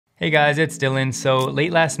Hey guys, it's Dylan. So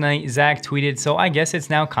late last night, Zach tweeted, so I guess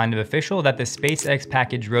it's now kind of official that the SpaceX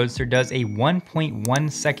package Roadster does a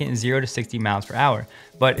 1.1 second 0 to 60 miles per hour.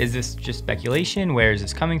 But is this just speculation? Where is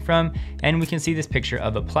this coming from? And we can see this picture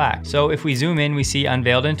of a plaque. So if we zoom in, we see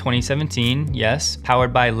unveiled in 2017, yes,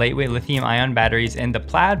 powered by lightweight lithium ion batteries and the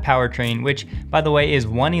Plaid powertrain, which by the way is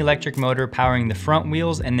one electric motor powering the front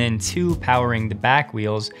wheels and then two powering the back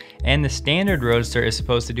wheels. And the standard Roadster is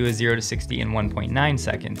supposed to do a 0 to 60 in 1.9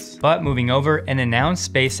 seconds. But moving over, an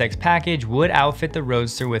announced SpaceX package would outfit the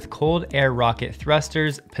Roadster with cold air rocket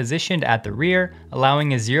thrusters positioned at the rear,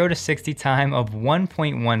 allowing a 0 to 60 time of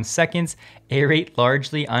 1.1 seconds, a rate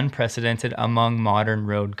largely unprecedented among modern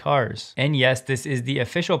road cars. And yes, this is the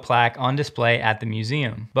official plaque on display at the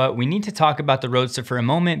museum. But we need to talk about the Roadster for a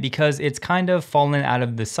moment because it's kind of fallen out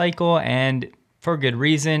of the cycle, and for good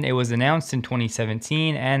reason. It was announced in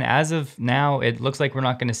 2017, and as of now, it looks like we're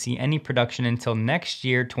not going to see any production until next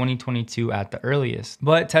year, 2022 at the earliest.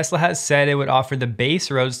 But Tesla has said it would offer the base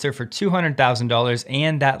Roadster for $200,000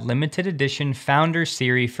 and that limited edition Founder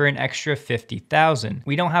Series for an extra $50,000.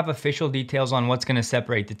 We don't have official details on what's going to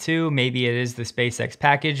separate the two. Maybe it is the SpaceX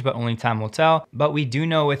package, but only time will tell. But we do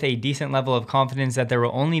know with a decent level of confidence that there will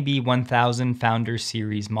only be 1,000 Founder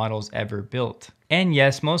Series models ever built. And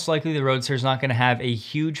yes, most likely the Roadster is not going to have a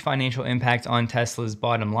huge financial impact on Tesla's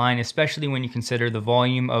bottom line, especially when you consider the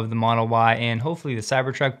volume of the Model Y and hopefully the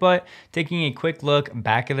Cybertruck. But taking a quick look,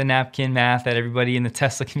 back of the napkin math that everybody in the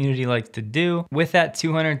Tesla community likes to do, with that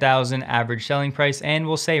 $200,000 average selling price, and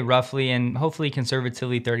we'll say roughly and hopefully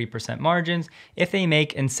conservatively 30% margins, if they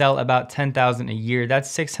make and sell about $10,000 a year,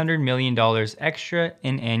 that's $600 million extra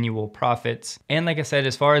in annual profits. And like I said,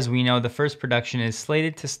 as far as we know, the first production is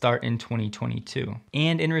slated to start in 2022.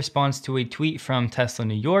 And in response to a tweet from Tesla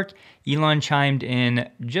New York, Elon chimed in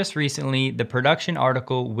just recently, the production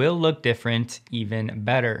article will look different, even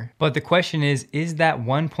better. But the question is that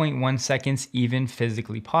 1.1 seconds even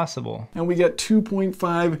physically possible? And we get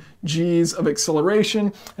 2.5 G's of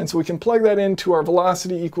acceleration. And so we can plug that into our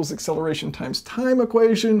velocity equals acceleration times time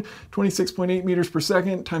equation, 26.8 meters per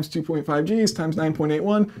second times 2.5 G's times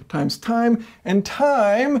 9.81 times time. And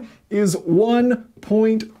time is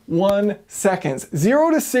 1.1 seconds.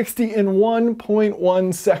 0 to 60 in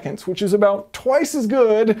 1.1 seconds, which is about twice as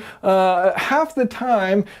good, half the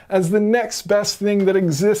time as the next best thing that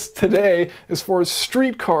exists today as far as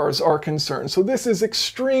street cars are concerned. So this is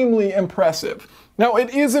extremely impressive. Now,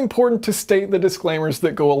 it is important to state the disclaimers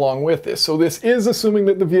that go along with this. So this is assuming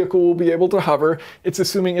that the vehicle will be able to hover. It's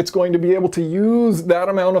assuming it's going to be able to use that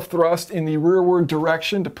amount of thrust in the rearward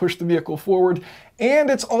direction to push the vehicle forward.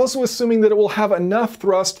 And it's also assuming that it will have enough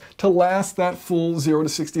thrust to last that full 0 to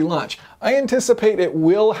 60 launch. I anticipate it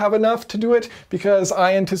will have enough to do it because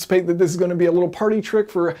I anticipate that this is going to be a little party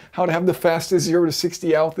trick for how to have the fastest 0 to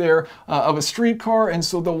 60 out there of a street car, and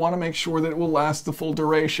so they'll want to make sure that it will last the full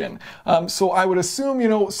duration. So I would assume,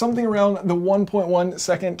 something around the 1.1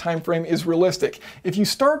 second time frame is realistic. If you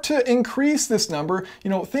start to increase this number,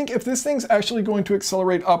 think if this thing's actually going to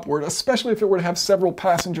accelerate upward, especially if it were to have several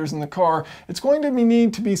passengers in the car, it's going to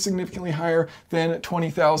need to be significantly higher than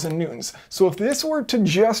 20,000 newtons. So if this were to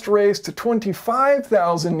just raise to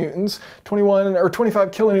 25,000 newtons, 21 or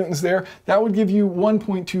 25 kilonewtons there, that would give you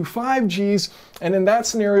 1.25 G's. And in that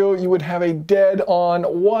scenario, you would have a dead on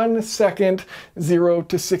 1 second 0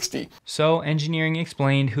 to 60. So Engineering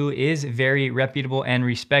Explained, who is very reputable and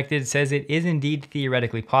respected, says it is indeed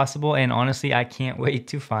theoretically possible, and honestly, I can't wait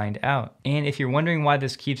to find out. And if you're wondering why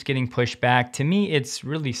this keeps getting pushed back, to me, it's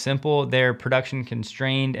really simple. Their production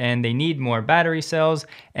constrained and they need more battery cells,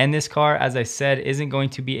 and this car, as I said, isn't going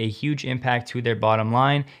to be a huge impact to their bottom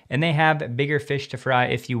line, and they have bigger fish to fry,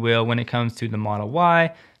 if you will, when it comes to the Model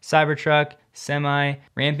Y, Cybertruck, Semi,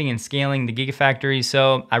 ramping and scaling the Gigafactory.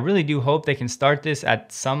 So I really do hope they can start this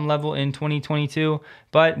at some level in 2022,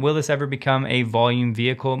 but will this ever become a volume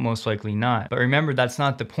vehicle? Most likely not. But remember, that's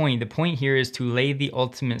not the point. The point here is to lay the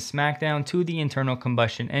ultimate smackdown to the internal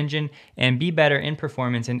combustion engine and be better in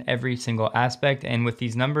performance in every single aspect. And with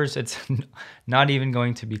these numbers, it's not even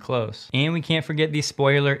going to be close. And we can't forget the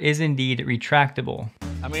spoiler is indeed retractable.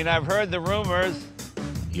 I mean, I've heard the rumors.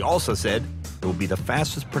 He also said it will be the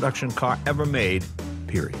fastest production car ever made,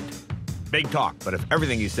 period. Big talk, but if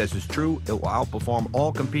everything he says is true, it will outperform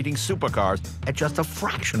all competing supercars at just a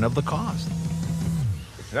fraction of the cost.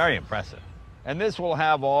 It's very impressive. And this will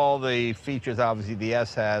have all the features, obviously, the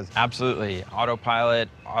S has. Absolutely. Autopilot,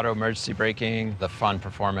 auto emergency braking, the fun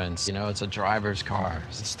performance. You know, it's a driver's car.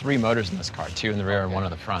 It's 3 motors in this car, 2 in the rear and 1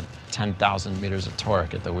 in the front. 10,000 meters of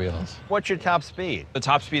torque at the wheels. What's your top speed? The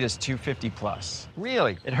top speed is 250 plus.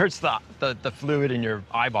 Really? It hurts the fluid in your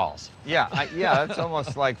eyeballs. Yeah, yeah, that's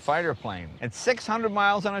almost like fighter plane. And 600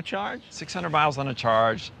 miles on a charge? 600 miles on a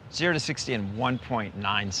charge, 0 to 60 in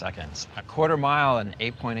 1.9 seconds. A quarter mile in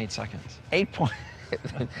 8.8 seconds. 8 point.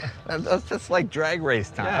 That's just like drag race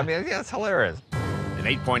time. Yeah. I mean, yeah, it's hilarious. An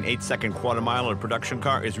 8.8-second quarter mile in a production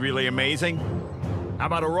car is really amazing. How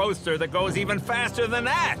about a Roadster that goes even faster than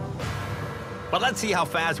that? But let's see how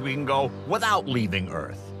fast we can go without leaving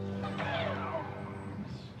Earth.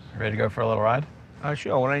 Ready to go for a little ride?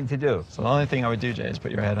 Sure, what do I need to do? So the only thing I would do, Jay, is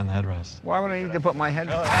put your head on the headrest. Why would I need to put my head?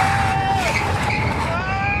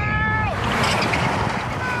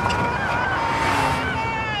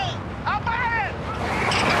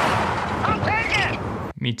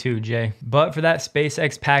 Me too, Jay. But for that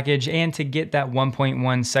SpaceX package and to get that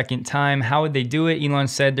 1.1 second time, how would they do it? Elon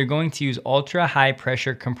said they're going to use ultra high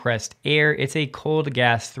pressure compressed air. It's a cold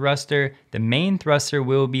gas thruster. The main thruster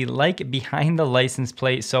will be like behind the license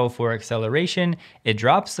plate. So for acceleration, it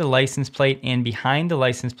drops the license plate, and behind the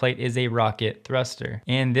license plate is a rocket thruster.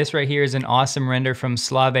 And this right here is an awesome render from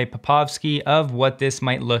Slave Popovsky of what this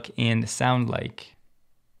might look and sound like.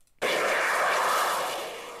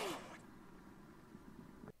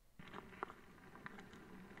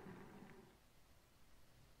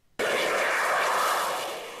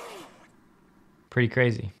 Pretty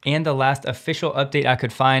crazy. And the last official update I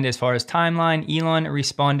could find as far as timeline, Elon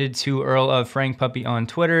responded to Earl of Frank Puppy on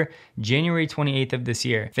Twitter, January 28th of this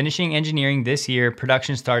year. Finishing engineering this year,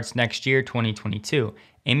 production starts next year, 2022.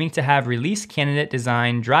 Aiming to have release candidate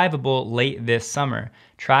design drivable late this summer.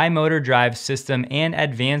 Tri-motor drive system and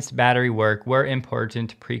advanced battery work were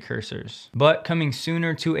important precursors. But coming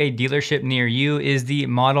sooner to a dealership near you is the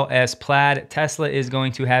Model S Plaid. Tesla is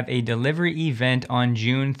going to have a delivery event on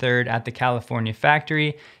June 3rd at the California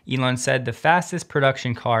factory. Elon said the fastest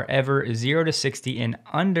production car ever, 0 to 60 in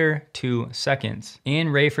under 2 seconds.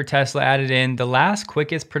 And Ray for Tesla added in, the last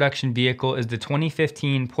quickest production vehicle is the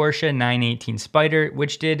 2015 Porsche 918 Spyder,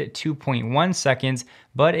 which did 2.1 seconds,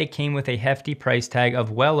 but it came with a hefty price tag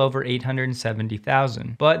of well over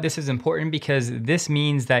 $870,000. But this is important because this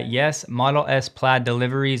means that yes, Model S Plaid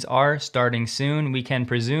deliveries are starting soon. We can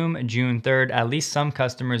presume June 3rd, at least some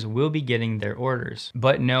customers will be getting their orders.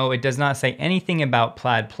 But no, it does not say anything about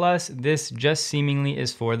Plaid Plus. This just seemingly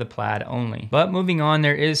is for the Plaid only. But moving on,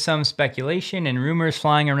 there is some speculation and rumors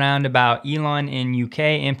flying around about Elon in UK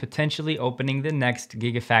and potentially opening the next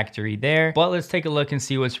Gigafactory there. But let's take a look and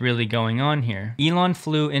see what's really going on here. Elon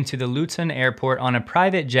flew into the Luton airport on a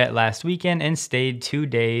private jet last weekend and stayed 2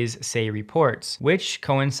 days, say reports, which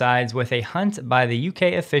coincides with a hunt by the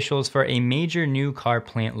UK officials for a major new car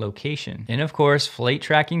plant location. And of course, flight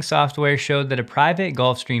tracking software showed that a private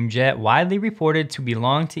Gulfstream jet widely reported to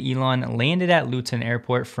belong to Elon landed at Luton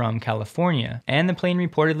airport from California. And the plane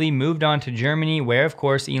reportedly moved on to Germany, where of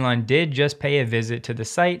course Elon did just pay a visit to the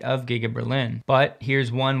site of Giga Berlin. But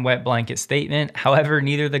here's one wet blanket statement. However,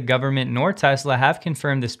 neither the government nor Tesla have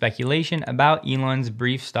confirmed the speculation about Elon's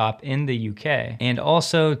brief stop in the UK. And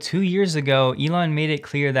also, 2 years ago, Elon made it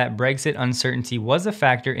clear that Brexit uncertainty was a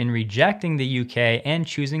factor in rejecting the UK and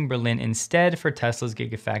choosing Berlin instead for Tesla's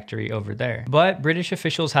Gigafactory over there. But British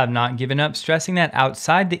officials have not given up, stressing that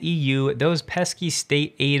outside the EU, those pesky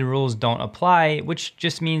state aid rules don't apply, which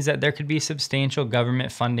just means that there could be substantial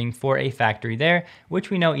government funding for a factory there, which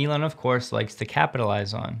we know Elon, of course, likes to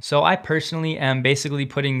capitalize on. So I personally am basically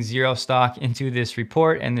putting zero stock into this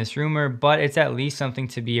report and this rumor, but it's at least something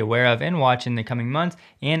to be aware of and watch in the coming months.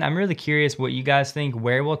 And I'm really curious what you guys think.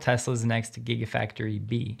 Where will Tesla's next Gigafactory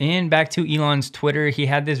be? And back to Elon's Twitter, he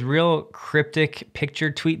had this real cryptic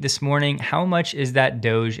picture tweet this morning. How much is that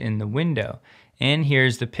Doge in the window? And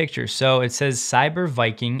here's the picture. So it says Cyber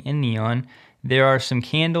Viking in neon. There are some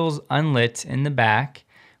candles unlit in the back.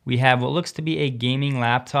 We have what looks to be a gaming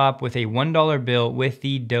laptop with a $1 bill with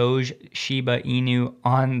the Doge Shiba Inu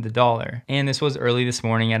on the dollar. And this was early this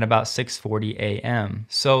morning at about 6:40 a.m.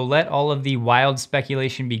 So let all of the wild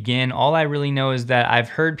speculation begin. All I really know is that I've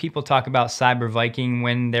heard people talk about Cyber Viking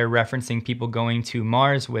when they're referencing people going to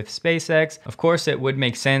Mars with SpaceX. Of course, it would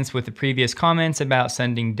make sense with the previous comments about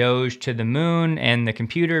sending Doge to the moon and the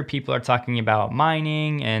computer. People are talking about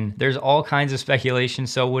mining, and there's all kinds of speculation.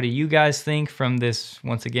 So what do you guys think from this,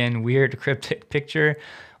 once again, weird cryptic picture?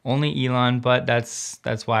 Only Elon, but that's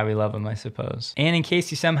why we love him, I suppose. And in case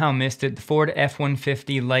you somehow missed it, the Ford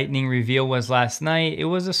F-150 Lightning reveal was last night. It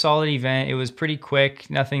was a solid event. It was pretty quick,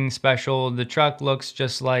 nothing special. The truck looks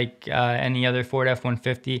just like any other Ford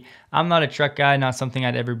F-150. I'm not a truck guy, not something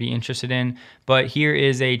I'd ever be interested in, but here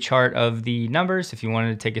is a chart of the numbers if you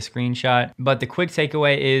wanted to take a screenshot. But the quick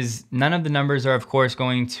takeaway is none of the numbers are of course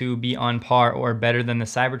going to be on par or better than the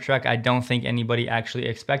Cybertruck. I don't think anybody actually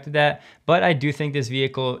expected that, but I do think this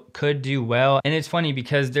vehicle could do well. And it's funny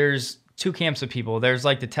because there's two camps of people. There's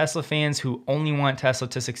like the Tesla fans who only want Tesla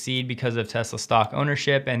to succeed because of Tesla stock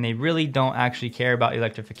ownership and they really don't actually care about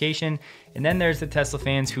electrification. And then there's the Tesla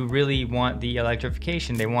fans who really want the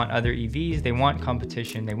electrification. They want other EVs, they want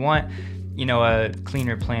competition, they want, you know, a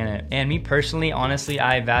cleaner planet. And me personally, honestly,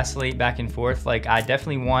 I vacillate back and forth. Like I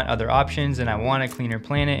definitely want other options and I want a cleaner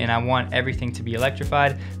planet and I want everything to be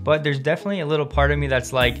electrified. But there's definitely a little part of me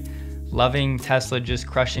that's like, loving Tesla just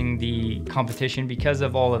crushing the competition because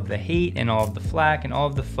of all of the hate and all of the flack and all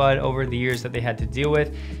of the FUD over the years that they had to deal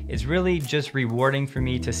with. It's really just rewarding for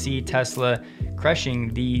me to see Tesla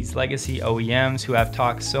crushing these legacy OEMs who have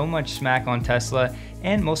talked so much smack on Tesla.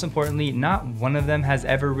 And most importantly, not one of them has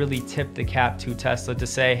ever really tipped the cap to Tesla to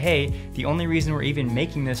say, hey, the only reason we're even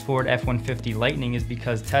making this Ford F-150 Lightning is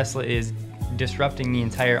because Tesla is disrupting the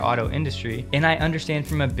entire auto industry. And I understand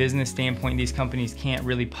from a business standpoint, these companies can't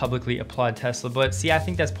really publicly applaud Tesla, but see, I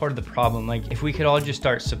think that's part of the problem. Like if we could all just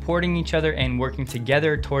start supporting each other and working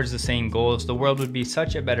together towards the same goals, the world would be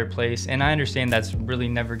such a better place. And I understand that's really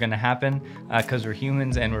never gonna happen because we're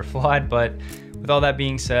humans and we're flawed, but with all that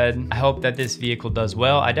being said, I hope that this vehicle does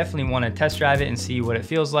well. I definitely want to test drive it and see what it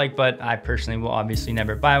feels like, but I personally will obviously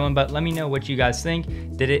never buy one. But let me know what you guys think.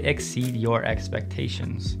 Did it exceed your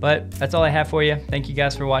expectations? But that's all I have for you. Thank you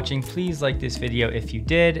guys for watching. Please like this video if you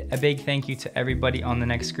did. A big thank you to everybody on the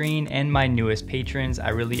next screen and my newest patrons. I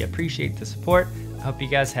really appreciate the support. I hope you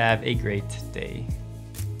guys have a great day.